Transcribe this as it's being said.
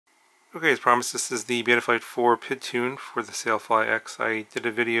Okay, as promised, this is the Betaflight 4 PID tune for the Sailfly-X. I did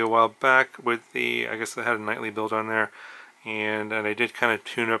a video a while back with the, I guess I had a nightly build on there, and I did kind of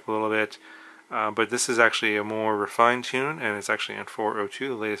tune up a little bit, but this is actually a more refined tune, and it's actually in 4.02,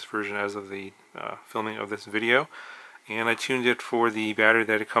 the latest version as of the filming of this video. And I tuned it for the battery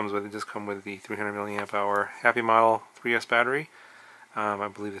that it comes with. It does come with the 300 milliamp hour Happymodel 3S battery. I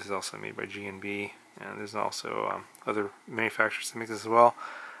believe this is also made by G&B, and there's also other manufacturers that make this as well.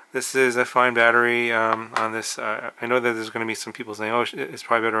 This is a fine battery on this. I know that there's going to be some people saying, oh, it's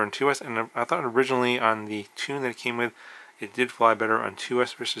probably better on 2S, and I thought originally on the tune that it came with, it did fly better on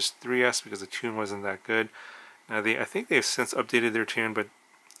 2S versus 3S because the tune wasn't that good. Now, I think they've since updated their tune, but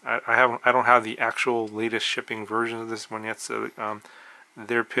I don't have the actual latest shipping version of this one yet, so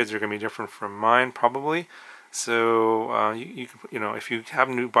their PIDs are going to be different from mine probably. So you know, if you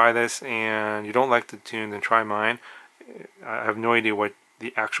happen to buy this and you don't like the tune, then try mine. I have no idea what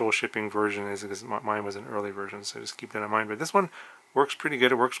the actual shipping version is because mine was an early version, so just keep that in mind. But this one works pretty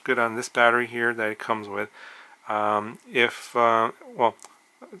good. It works good on this battery here that it comes with. Well,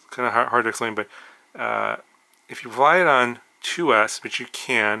 it's kind of hard to explain, but if you fly it on 2S, which you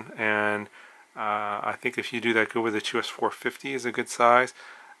can, and I think if you do that, go with the 2S 450 is a good size.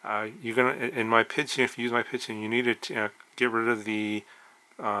 You're gonna, in my PID tune, if you use my PID tune, you need to get rid of the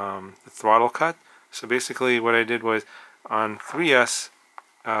throttle cut. So basically, what I did was on 3S,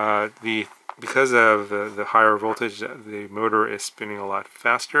 because of the higher voltage, the motor is spinning a lot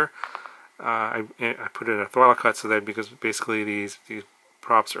faster. I put in a throttle cut so that, because basically these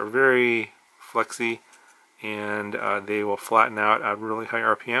props are very flexy, and they will flatten out at really high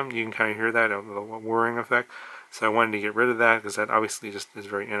RPM. You can kind of hear that, the whirring effect. So I wanted to get rid of that because that obviously just is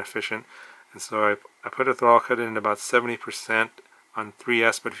very inefficient. And so I put a throttle cut in about 70% on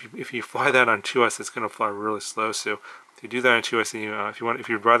 3S, but if you fly that on 2S, it's going to fly really slow. So if you do that on 2S, if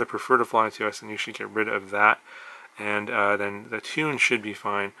you'd rather prefer to fly on 2S, then you should get rid of that. And then the tune should be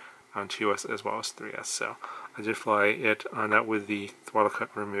fine on 2S as well as 3S. So I did fly it on that with the throttle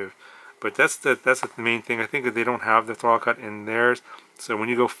cut removed. But that's the main thing. I think that they don't have the throttle cut in theirs. So when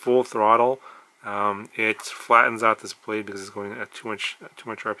you go full throttle, it flattens out this blade because it's going at too much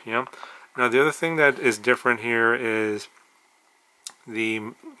RPM. Now the other thing that is different here is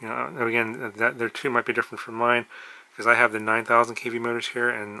again, that their tune might be different from mine because I have the 9,000 kV motors here,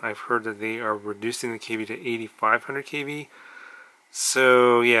 and I've heard that they are reducing the kV to 8,500 kV.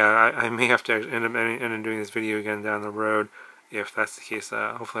 So yeah, I may have to end up doing this video again down the road. If that's the case,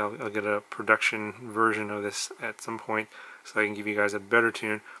 hopefully I'll get a production version of this at some point so I can give you guys a better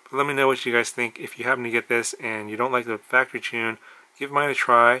tune. But let me know what you guys think. If you happen to get this and you don't like the factory tune, give mine a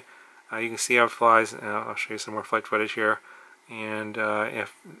try. You can see how it flies, and I'll show you some more flight footage here. And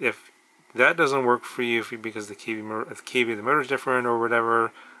if that doesn't work for you, because the kV of the motor is different or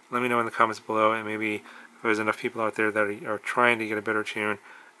whatever, let me know in the comments below, and maybe if there's enough people out there that are trying to get a better tune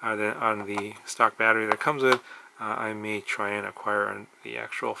than on the stock battery that it comes with, I may try and acquire the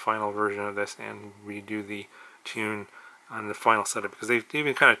actual final version of this and redo the tune on the final setup, because they've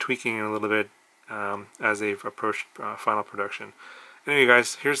been kind of tweaking it a little bit as they've approached final production. Anyway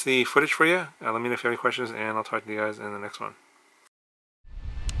guys, here's the footage for you. Let me know if you have any questions, and I'll talk to you guys in the next one.